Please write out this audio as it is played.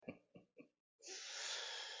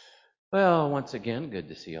Well, once again, good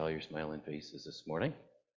to see all your smiling faces this morning.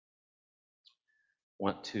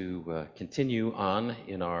 Want to continue on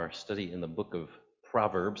in our study in the book of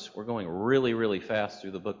Proverbs. We're going really, really fast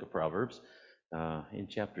through the book of Proverbs in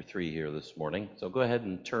chapter 3 here this morning. So go ahead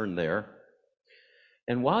and turn there.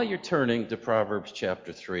 And while you're turning to Proverbs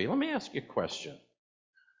chapter 3, let me ask you a question.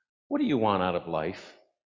 What do you want out of life?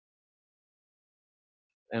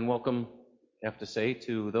 And welcome, I have to say,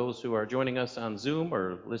 to those who are joining us on Zoom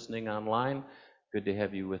or listening online. Good to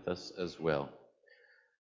have you with us as well.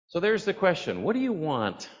 So there's the question. What do you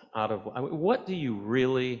want out of life? What do you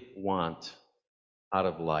really want out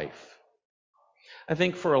of life? I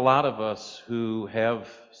think for a lot of us who have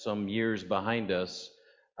some years behind us,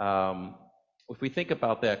 if we think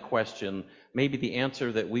about that question, maybe the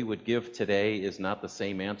answer that we would give today is not the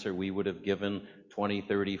same answer we would have given 20,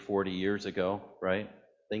 30, 40 years ago, right?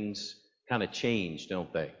 Things kind of change,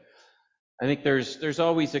 don't they? I think there's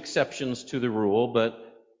always exceptions to the rule, but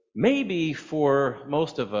maybe for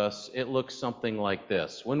most of us, it looks something like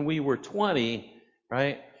this. When we were 20,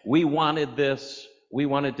 right, we wanted this, we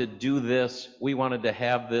wanted to do this, we wanted to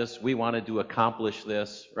have this, we wanted to accomplish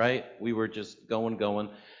this, right? We were just going.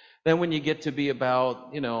 Then when you get to be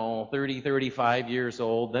about, 30, 35 years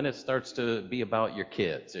old, then it starts to be about your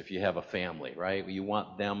kids if you have a family, right? You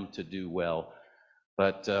want them to do well.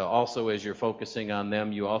 But also as you're focusing on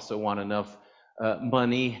them, you also want enough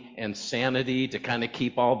money and sanity to kind of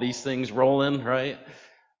keep all these things rolling, right?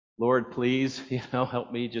 Lord, please,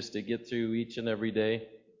 help me just to get through each and every day.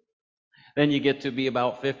 Then you get to be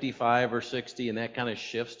about 55 or 60, and that kind of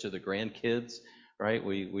shifts to the grandkids, right?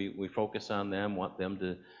 We focus on them, want them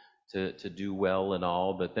to do well and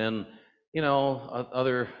all. But then,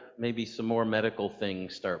 other maybe some more medical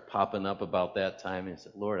things start popping up about that time. And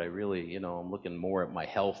say, Lord, I really, I'm looking more at my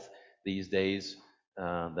health these days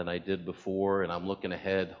than I did before, and I'm looking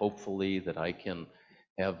ahead, hopefully, that I can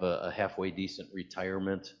have a halfway decent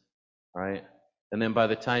retirement, right? And then by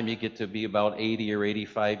the time you get to be about 80 or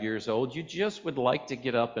 85 years old, you just would like to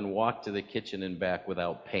get up and walk to the kitchen and back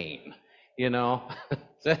without pain, Is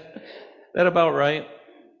that about right?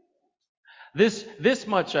 This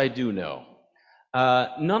much I do know.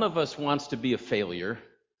 None of us wants to be a failure.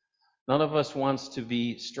 None of us wants to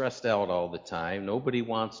be stressed out all the time. Nobody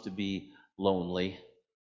wants to be lonely.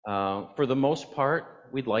 For the most part,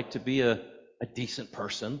 we'd like to be a decent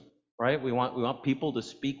person, right? We want people to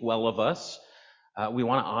speak well of us. We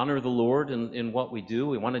want to honor the Lord in what we do.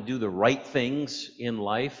 We want to do the right things in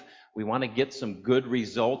life. We want to get some good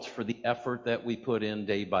results for the effort that we put in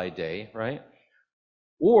day by day, right?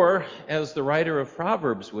 Or, as the writer of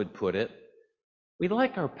Proverbs would put it, we'd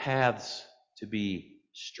like our paths to be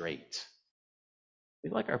straight.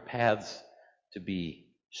 We'd like our paths to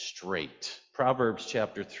be straight. Proverbs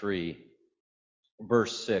chapter 3,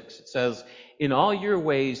 verse 6, it says, "In all your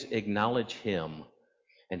ways acknowledge him,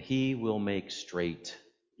 and he will make straight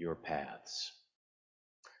your paths."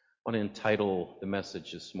 I want to entitle the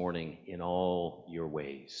message this morning, "In all your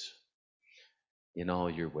ways." In all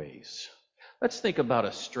your ways. Let's think about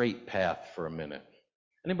a straight path for a minute.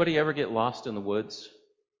 Anybody ever get lost in the woods?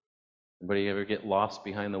 Anybody ever get lost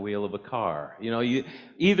behind the wheel of a car?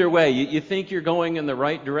 Either way, you think you're going in the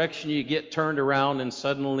right direction, you get turned around and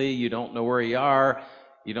suddenly you don't know where you are,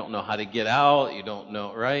 you don't know how to get out, you don't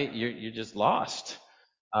know, right? You're just lost.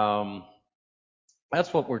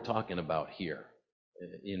 That's what we're talking about here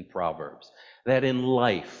in Proverbs. That in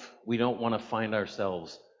life, we don't want to find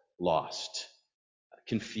ourselves lost,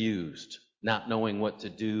 confused, not knowing what to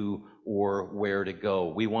do or where to go.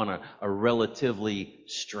 We want a relatively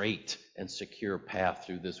straight and secure path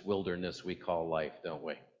through this wilderness we call life, don't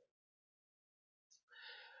we?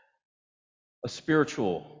 A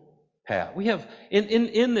spiritual path. We have,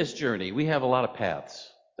 in this journey, we have a lot of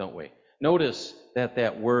paths, don't we? Notice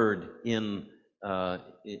that word in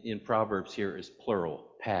Proverbs here is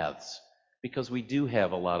plural, paths, because we do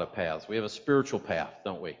have a lot of paths. We have a spiritual path,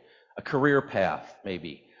 don't we? A career path,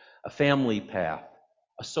 maybe. A family path,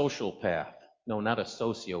 a social path. No, not a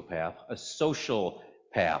sociopath, a social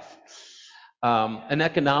path. An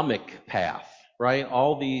economic path, right?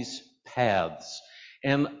 All these paths.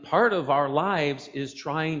 And part of our lives is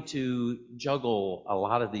trying to juggle a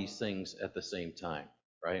lot of these things at the same time,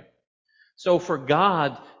 right? So for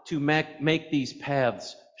God to make these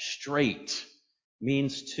paths straight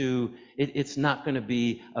means it's not going to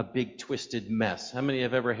be a big twisted mess. How many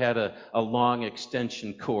have ever had a long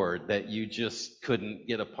extension cord that you just couldn't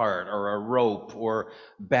get apart, or a rope, or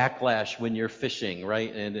backlash when you're fishing,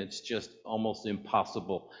 right? And it's just almost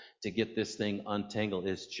impossible to get this thing untangled.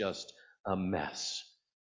 It's just a mess.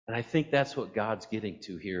 And I think that's what God's getting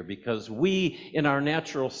to here, because we, in our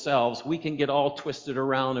natural selves, we can get all twisted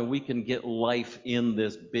around and we can get life in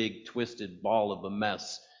this big twisted ball of a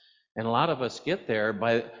mess. And a lot of us get there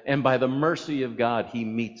by the mercy of God, He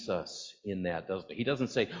meets us in that, doesn't He? He doesn't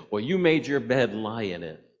say, well, you made your bed, lie in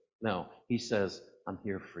it. No, He says, I'm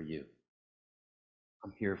here for you.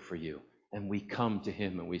 I'm here for you. And we come to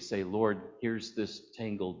Him and we say, Lord, here's this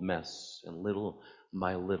tangled mess. And little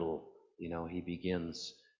by little, He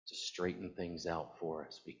begins to straighten things out for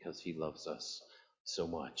us because He loves us so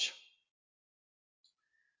much.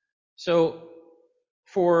 So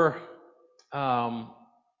for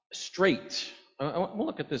straight, we'll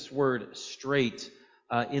look at this word straight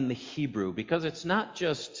in the Hebrew, because it's not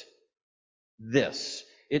just this.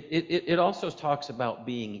 It also talks about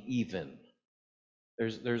being even.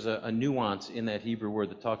 There's a nuance in that Hebrew word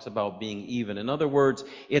that talks about being even. In other words,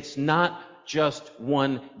 it's not just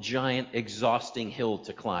one giant exhausting hill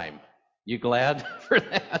to climb. You glad for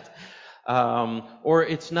that? Or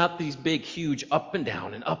it's not these big, huge up and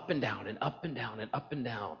down and up and down and up and down and up and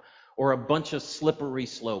down, or a bunch of slippery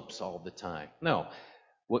slopes all the time. No.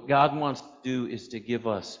 What God wants to do is to give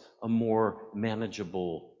us a more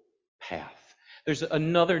manageable path. There's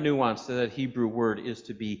another nuance to that Hebrew word, is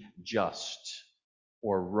to be just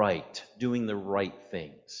or right, doing the right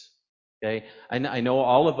things. Okay? I know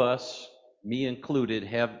all of us, me included,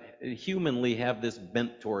 humanly have this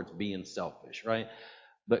bent towards being selfish, right?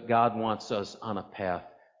 But God wants us on a path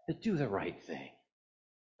to do the right thing,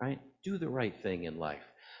 right? Do the right thing in life.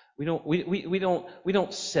 We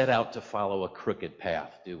don't set out to follow a crooked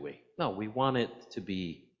path, do we? No, we want it to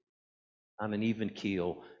be on an even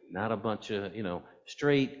keel, not a bunch of,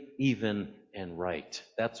 straight, even, and right.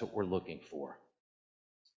 That's what we're looking for.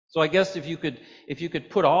 So I guess if you could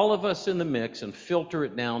put all of us in the mix and filter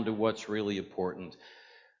it down to what's really important,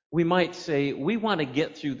 we might say we want to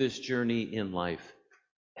get through this journey in life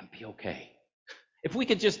and be okay. If we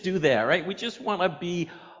could just do that, right? We just want to be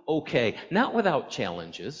okay. Not without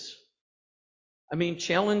challenges. I mean,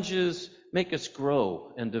 challenges make us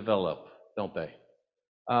grow and develop, don't they?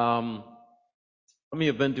 How many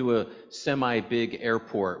have been to a semi-big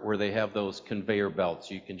airport where they have those conveyor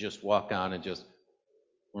belts you can just walk on and just...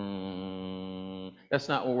 That's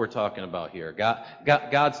not what we're talking about here.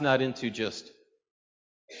 God's not into just,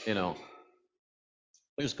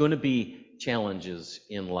 there's going to be challenges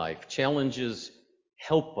in life. Challenges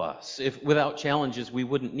help us. If without challenges, we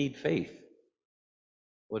wouldn't need faith,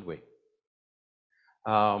 would we?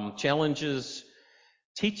 Challenges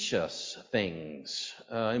teach us things,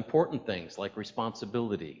 important things like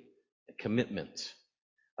responsibility, commitment.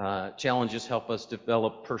 Challenges help us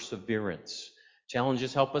develop perseverance.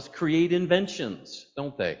 Challenges help us create inventions,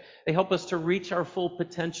 don't they? They help us to reach our full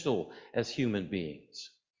potential as human beings.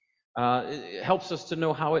 It helps us to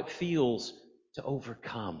know how it feels to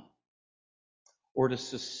overcome, or to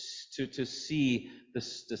see the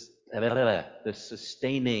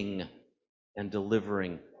sustaining and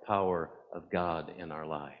delivering power of God in our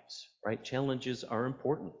lives, right? Challenges are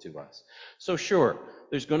important to us. So sure,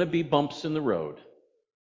 there's going to be bumps in the road.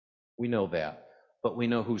 We know that, but we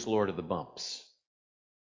know who's Lord of the bumps.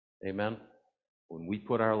 Amen? When we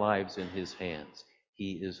put our lives in His hands,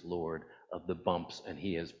 He is Lord of the bumps, and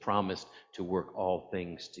He has promised to work all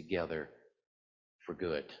things together for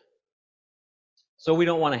good. So we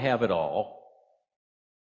don't want to have it all,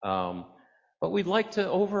 but we'd like to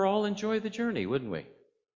overall enjoy the journey, wouldn't we? I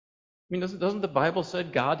mean, doesn't the Bible say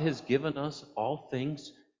God has given us all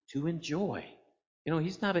things to enjoy?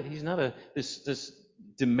 He's not this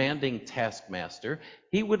demanding taskmaster.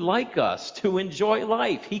 He would like us to enjoy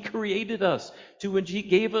life. He created us He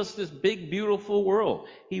gave us this big, beautiful world.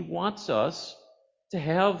 He wants us to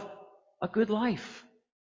have a good life.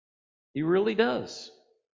 He really does.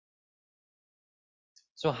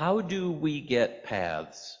 So how do we get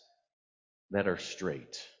paths that are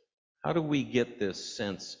straight? How do we get this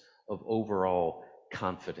sense of overall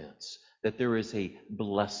confidence that there is a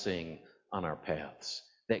blessing on our paths,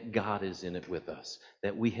 that God is in it with us,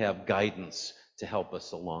 that we have guidance to help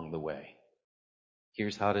us along the way?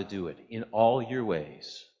 Here's how to do it. In all your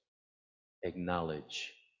ways,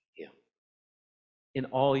 acknowledge Him. In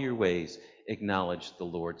all your ways, acknowledge the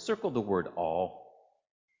Lord. Circle the word all.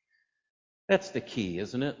 That's the key,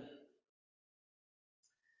 isn't it?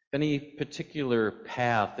 Any particular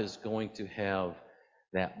path is going to have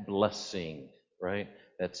that blessing, right?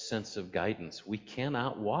 That sense of guidance. We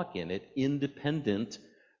cannot walk in it independent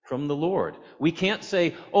from the Lord. We can't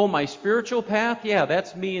say, oh, my spiritual path, yeah,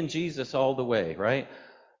 that's me and Jesus all the way, right?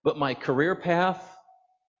 But my career path,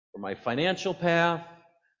 or my financial path,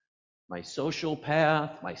 my social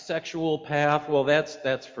path, my sexual path, well,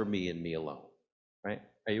 that's for me and me alone, right?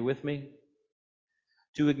 Are you with me?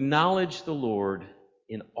 To acknowledge the Lord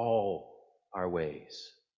in all our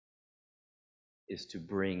ways is to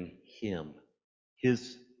bring Him,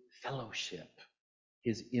 His fellowship,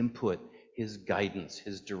 His input, His guidance,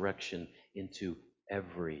 His direction into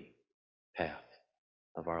every path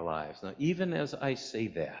of our lives. Now, even as I say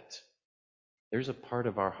that, there's a part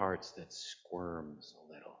of our hearts that squirms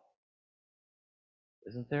a little.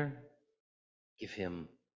 Isn't there? Give Him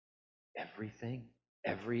everything,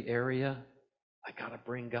 every area I got to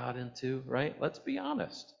bring God into, right? Let's be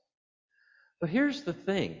honest. But here's the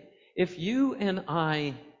thing. If you and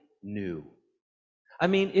I knew,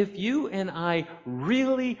 if you and I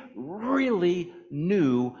really, really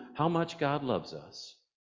knew how much God loves us,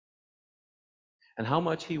 and how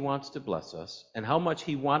much He wants to bless us, and how much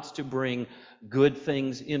He wants to bring good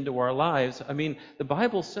things into our lives. The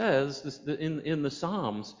Bible says, in the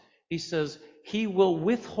Psalms, He says, He will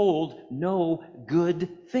withhold no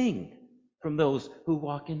good thing from those who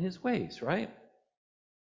walk in His ways, right?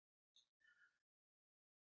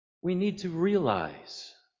 We need to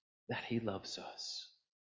realize that He loves us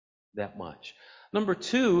that much. Number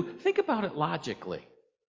two, think about it logically.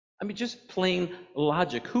 Just plain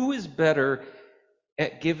logic. Who is better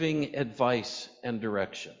at giving advice and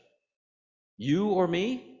direction? You or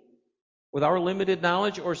me, with our limited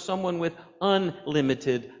knowledge, or someone with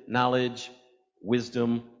unlimited knowledge,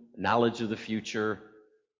 wisdom, knowledge of the future,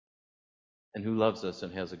 and who loves us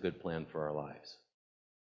and has a good plan for our lives?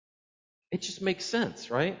 It just makes sense,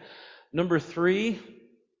 right? Number three,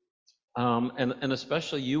 and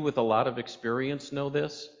especially you with a lot of experience know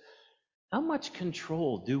this, how much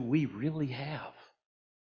control do we really have?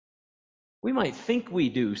 We might think we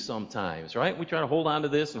do sometimes, right? We try to hold on to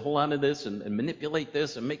this and hold on to this and manipulate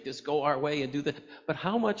this and make this go our way and do that. But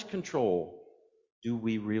how much control do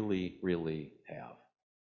we really, really have?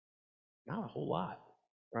 Not a whole lot,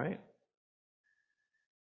 right?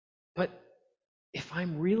 But if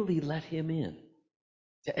I'm really let Him in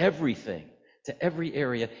to everything, to every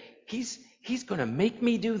area, He's going to make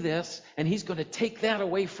me do this, and He's going to take that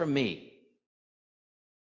away from me.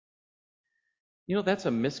 That's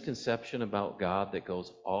a misconception about God that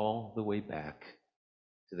goes all the way back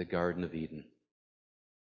to the Garden of Eden,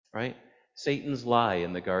 right? Satan's lie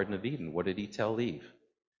in the Garden of Eden. What did he tell Eve?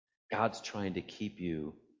 God's trying to keep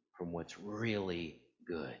you from what's really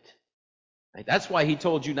good. Right? That's why he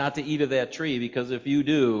told you not to eat of that tree, because if you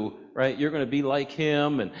do, right, you're going to be like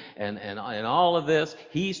him and all of this.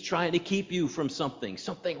 He's trying to keep you from something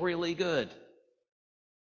really good.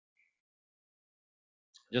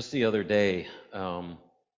 Just the other day,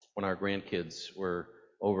 when our grandkids were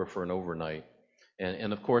over for an overnight,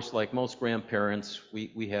 and of course, like most grandparents,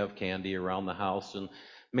 we have candy around the house, and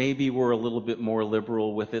maybe we're a little bit more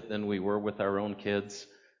liberal with it than we were with our own kids.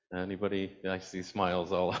 Anybody? I see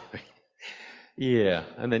smiles all over. Yeah,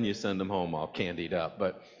 and then you send them home all candied up.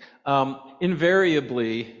 But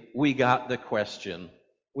invariably, we got the question,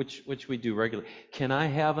 which we do regularly. Can I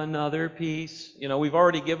have another piece? We've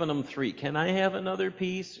already given them 3. Can I have another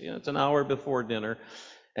piece? It's an hour before dinner,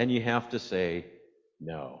 and you have to say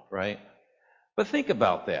no, right? But think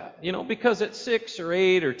about that, because at 6 or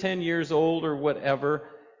 8 or 10 years old or whatever,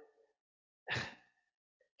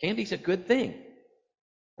 candy's a good thing,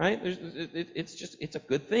 right? It's a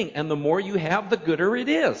good thing, and the more you have, the gooder it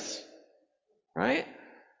is, right?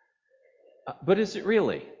 But is it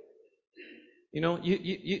really?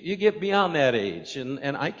 You get beyond that age,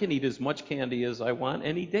 and I can eat as much candy as I want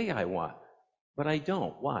any day I want. But I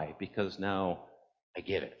don't. Why? Because now I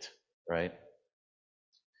get it, right?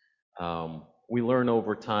 We learn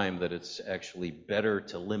over time that it's actually better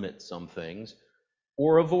to limit some things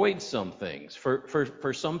or avoid some things.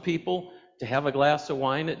 For some people, to have a glass of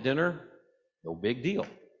wine at dinner, no big deal,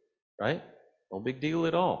 right? No big deal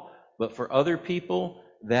at all. But for other people,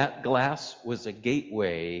 that glass was a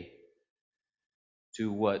gateway to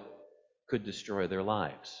what could destroy their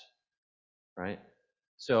lives, right?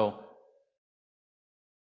 So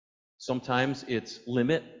sometimes it's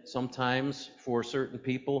limit. Sometimes for certain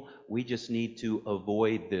people, we just need to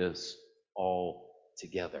avoid this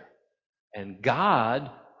altogether. And God,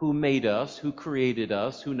 who made us, who created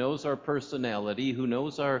us, who knows our personality, who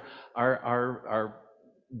knows our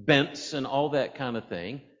bents and all that kind of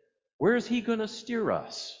thing, where is He going to steer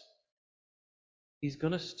us? He's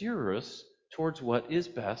going to steer us towards what is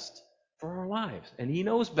best for our lives. And He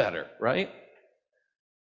knows better, right?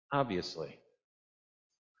 Obviously.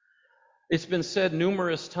 It's been said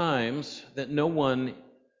numerous times that no one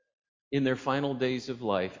in their final days of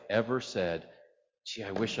life ever said, gee,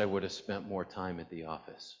 I wish I would have spent more time at the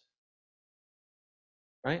office.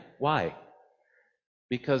 right? Why?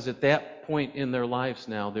 Because at that point in their lives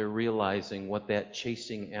now, they're realizing what that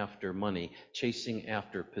chasing after money, chasing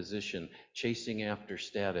after position, chasing after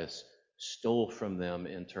status stole from them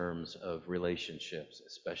in terms of relationships,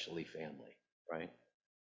 especially family, right?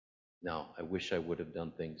 No, I wish I would have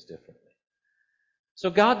done things differently. So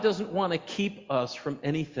God doesn't want to keep us from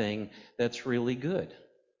anything that's really good.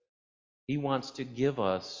 He wants to give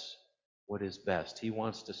us what is best. He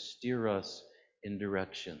wants to steer us in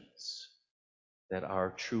directions that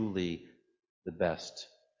are truly the best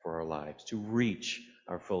for our lives, to reach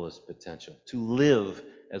our fullest potential, to live,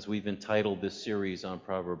 as we've entitled this series on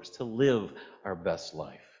Proverbs, to live our best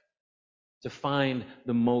life, to find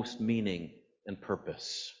the most meaning and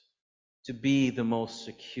purpose, to be the most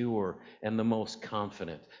secure and the most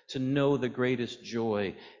confident, to know the greatest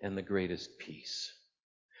joy and the greatest peace,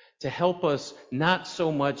 to help us not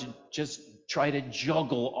so much just try to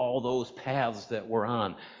juggle all those paths that we're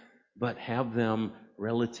on, but have them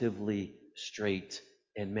relatively straight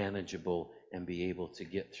and manageable and be able to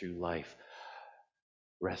get through life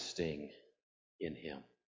resting in Him.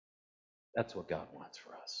 That's what God wants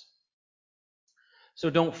for us. So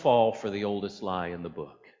don't fall for the oldest lie in the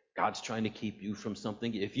book. God's trying to keep you from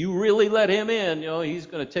something. If you really let Him in, He's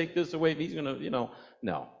going to take this away. He's going to,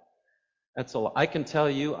 no. That's a lie. I can tell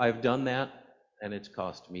you I've done that, and it's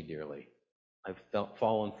cost me dearly. I've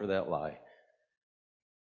fallen for that lie.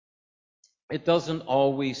 It doesn't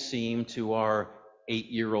always seem to our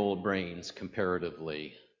 8-year-old brains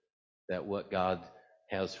comparatively that what God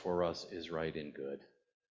has for us is right and good.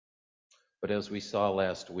 But as we saw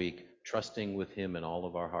last week, trusting with Him in all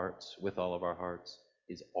of our hearts, with all of our hearts,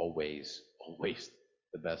 is always, always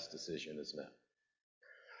the best decision, isn't it?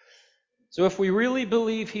 So if we really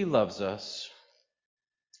believe He loves us,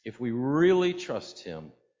 if we really trust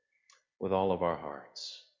Him with all of our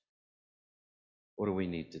hearts, what do we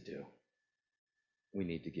need to do? We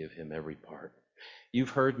need to give Him every part.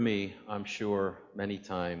 You've heard me, I'm sure, many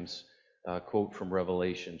times quote from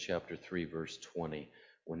Revelation chapter 3, verse 20,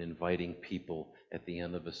 when inviting people at the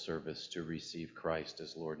end of a service to receive Christ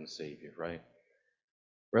as Lord and Savior, right?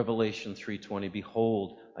 Revelation 3:20,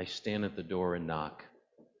 behold, I stand at the door and knock.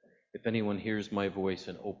 If anyone hears my voice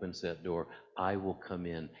and opens that door, I will come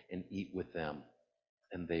in and eat with them,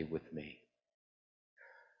 and they with me.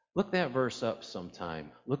 Look that verse up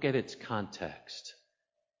sometime. Look at its context.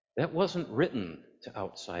 That wasn't written to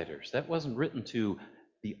outsiders. That wasn't written to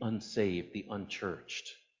the unsaved, the unchurched.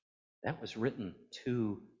 That was written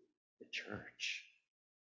to the church.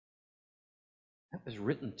 That was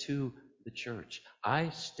written to the church. I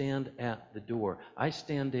stand at the door. I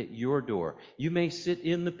stand at your door. You may sit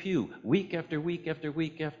in the pew week after week after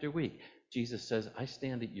week after week. Jesus says, I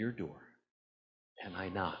stand at your door and I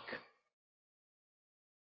knock.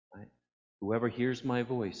 Right? Whoever hears my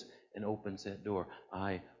voice and opens that door,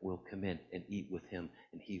 I will come in and eat with him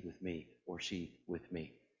and he with me or she with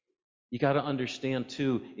me. You got to understand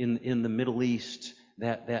too, in the Middle East,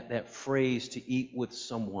 that phrase to eat with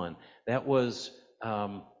someone, that was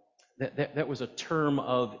that was a term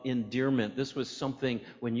of endearment. This was something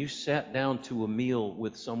when you sat down to a meal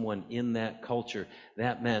with someone in that culture,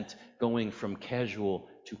 that meant going from casual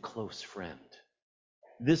to close friend.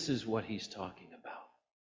 This is what he's talking about,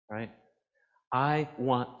 right? I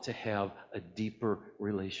want to have a deeper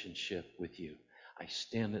relationship with you. I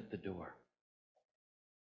stand at the door.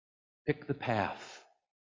 Pick the path,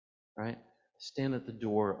 right? Stand at the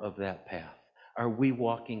door of that path. Are we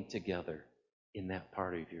walking together in that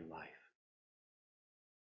part of your life?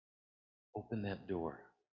 Open that door.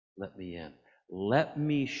 Let me in. Let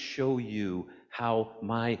me show you how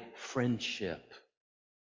my friendship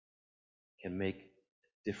can make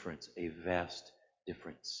a difference, a vast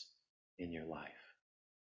difference in your life.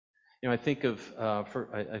 I think of,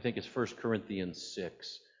 I think it's 1 Corinthians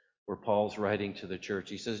 6, where Paul's writing to the church.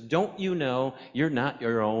 He says, don't you know you're not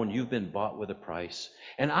your own, you've been bought with a price?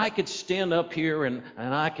 And I could stand up here and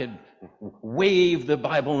I could wave the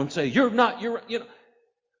Bible and say, you're not,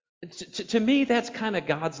 to me, that's kind of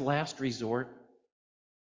God's last resort.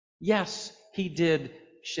 Yes, he did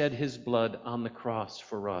shed his blood on the cross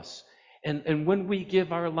for us. And when we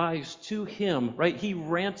give our lives to him, right, he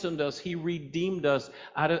ransomed us, he redeemed us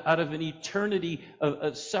out of an eternity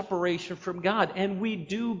of separation from God. And we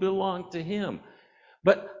do belong to him.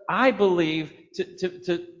 But I believe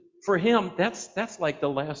for him, that's like the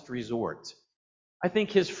last resort. I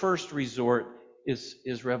think his first resort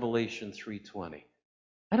is Revelation 3:20.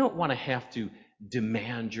 I don't want to have to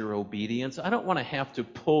demand your obedience. I don't want to have to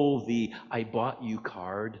pull the I bought you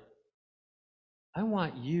card. I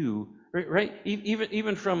want you, right?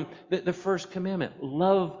 Even from the first commandment,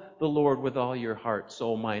 love the Lord with all your heart,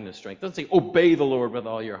 soul, mind, and strength. It doesn't say obey the Lord with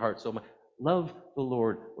all your heart, soul, mind. Love the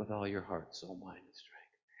Lord with all your heart, soul, mind, and strength.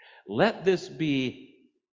 Let this be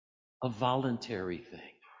a voluntary thing.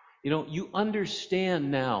 You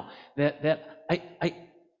understand now that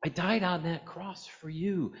I died on that cross for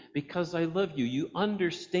you because I love you. You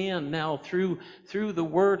understand now through the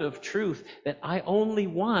word of truth that I only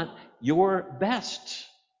want your best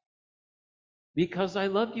because I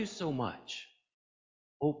love you so much.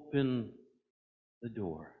 Open the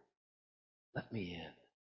door. Let me in.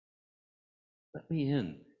 Let me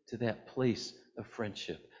in to that place of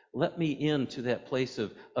friendship. Let me into that place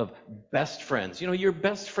of best friends. Your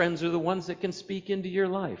best friends are the ones that can speak into your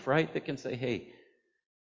life, right? That can say, hey,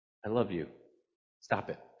 I love you. Stop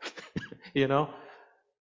it.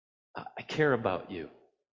 I care about you.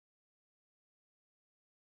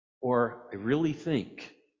 Or I really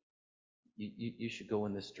think you should go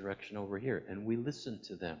in this direction over here. And we listen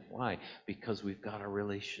to them. Why? Because we've got a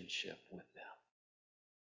relationship with them.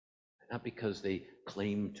 Not because they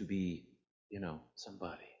claim to be,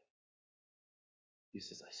 somebody. He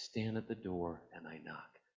says, I stand at the door and I knock.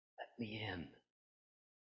 Let me in.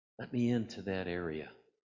 Let me into that area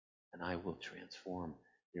and I will transform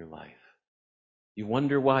your life. You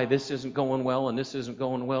wonder why this isn't going well and this isn't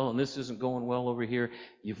going well and this isn't going well over here.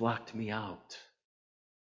 You've locked me out.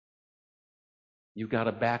 You got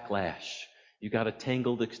a backlash. You got a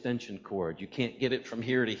tangled extension cord. You can't get it from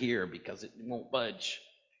here to here because it won't budge.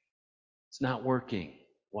 It's not working.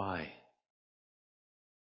 Why?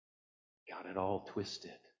 Got it all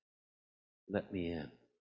twisted. Let me in.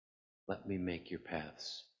 Let me make your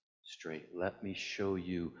paths straight. Let me show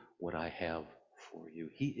you what I have for you.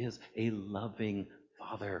 He is a loving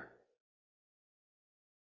Father.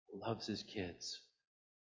 He loves his kids.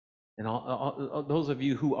 And all those of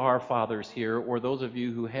you who are fathers here, or those of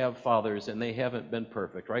you who have fathers and they haven't been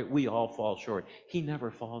perfect, right? We all fall short. He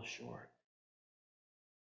never falls short.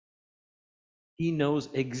 He knows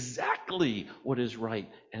exactly what is right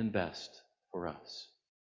and best for us.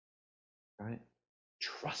 Right?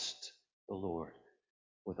 Trust the Lord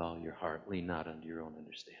with all your heart. Lean not unto your own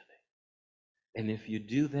understanding. And if you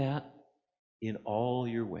do that in all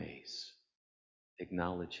your ways,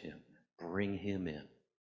 acknowledge him, bring him in,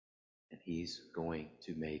 and he's going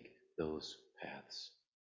to make those paths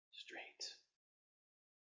straight.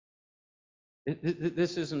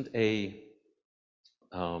 This isn't a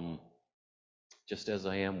just as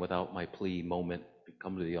I am without my plea moment,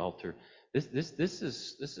 come to the altar. This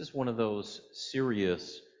is one of those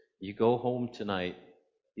serious. You go home tonight,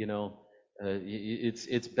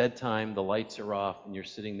 it's bedtime, the lights are off, and you're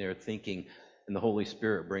sitting there thinking, and the Holy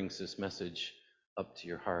Spirit brings this message up to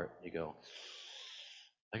your heart. You go,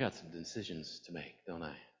 I got some decisions to make, don't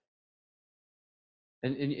I?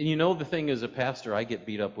 And the thing as a pastor, I get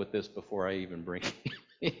beat up with this before I even bring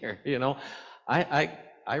it here.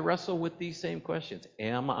 I wrestle with these same questions.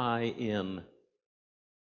 Am I in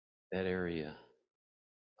that area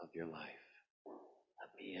of your life? Let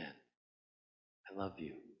me in. I love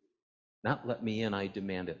you. Not let me in, I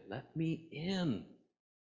demand it. Let me in.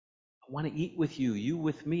 I want to eat with you, you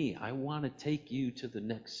with me. I want to take you to the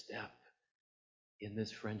next step in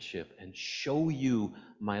this friendship and show you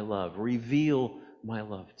my love, reveal my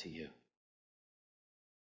love to you.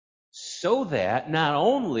 So that not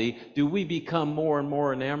only do we become more and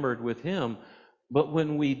more enamored with him, but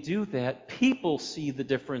when we do that, people see the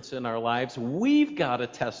difference in our lives. We've got a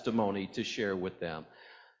testimony to share with them.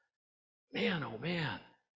 Man, oh man,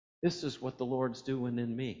 this is what the Lord's doing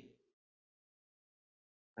in me.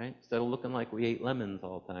 Right? Instead of looking like we ate lemons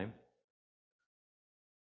all the time.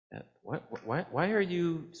 Why are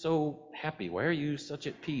you so happy? Why are you such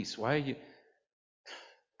at peace? Why are you...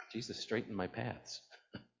 Jesus straightened my paths.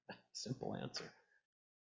 Simple answer.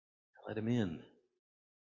 Let him in.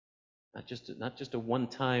 Not just a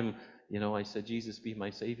one-time, I said, Jesus, be my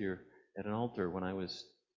Savior at an altar when I was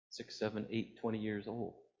 6, 7, 8, 20 years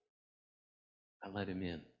old. I let him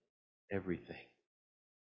in. Everything.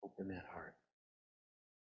 Open that heart.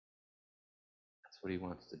 That's what he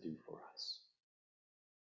wants to do for us.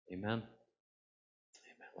 Amen?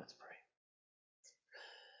 Amen. Let's pray.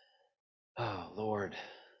 Oh, Lord.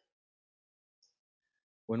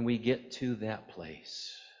 When we get to that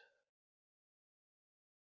place,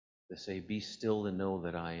 to say, be still and know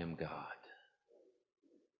that I am God.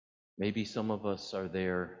 Maybe some of us are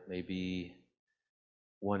there. Maybe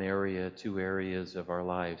one area, 2 areas of our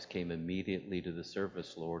lives came immediately to the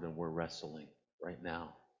surface, Lord, and we're wrestling. Right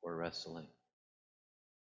now, we're wrestling.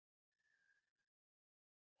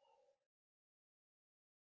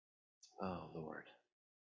 Oh, Lord.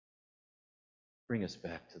 Bring us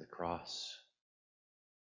back to the cross.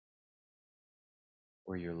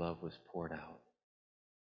 where your love was poured out.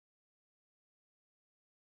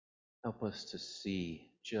 Help us to see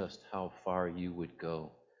just how far you would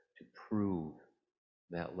go to prove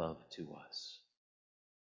that love to us.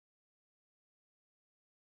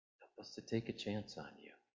 Help us to take a chance on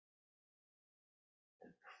you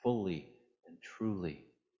and fully and truly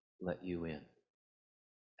let you in.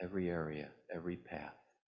 Every area, every path,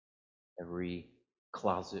 every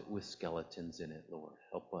closet with skeletons in it, Lord.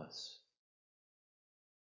 Help us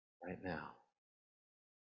right now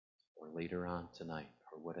or later on tonight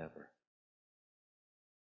or whatever.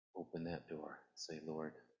 Open that door and say,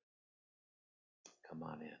 Lord, come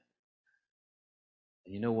on in.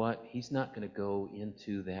 And you know what? He's not going to go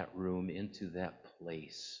into that room, into that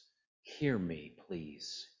place. Hear me,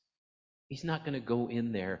 please. He's not going to go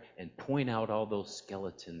in there and point out all those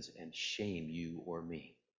skeletons and shame you or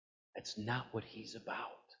me. That's not what he's about.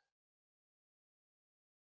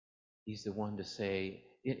 He's the one to say,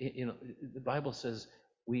 the Bible says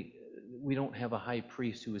we don't have a high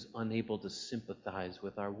priest who is unable to sympathize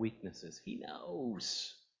with our weaknesses. He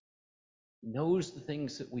knows. He knows the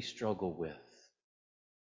things that we struggle with.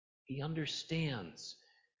 He understands.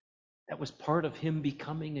 That was part of him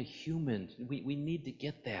becoming a human. We need to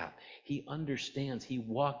get that. He understands. He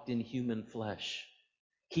walked in human flesh.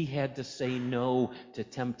 He had to say no to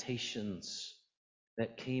temptations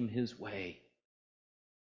that came his way.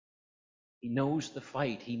 He knows the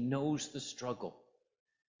fight. He knows the struggle.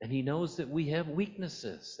 And he knows that we have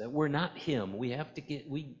weaknesses, that we're not him.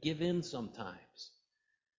 We give in sometimes.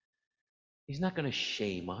 He's not going to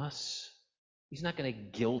shame us. He's not going to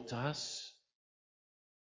guilt us.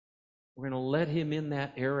 We're going to let him in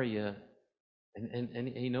that area,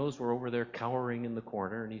 and he knows we're over there cowering in the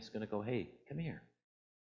corner, and he's going to go, hey, come here.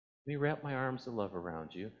 Let me wrap my arms of love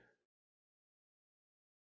around you.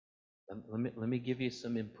 Let me give you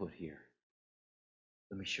some input here.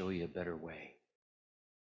 Let me show you a better way.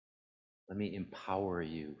 Let me empower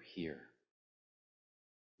you here.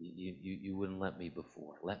 You wouldn't let me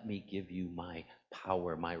before. Let me give you my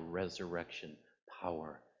power, my resurrection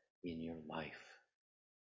power in your life.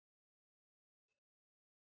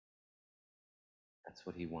 That's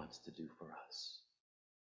what he wants to do for us.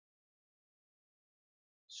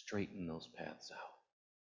 Straighten those paths out.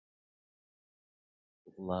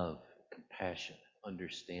 With love, compassion,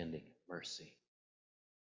 understanding, mercy.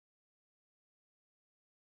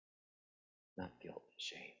 Not guilt and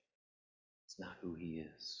shame. It's not who he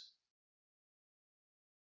is.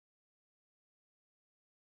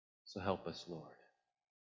 So help us, Lord.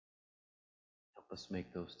 Help us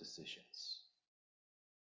make those decisions.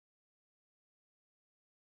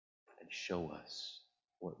 And show us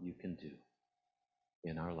what you can do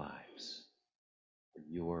in our lives for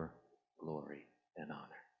your glory and honor.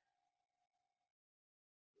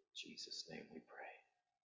 In Jesus' name we pray.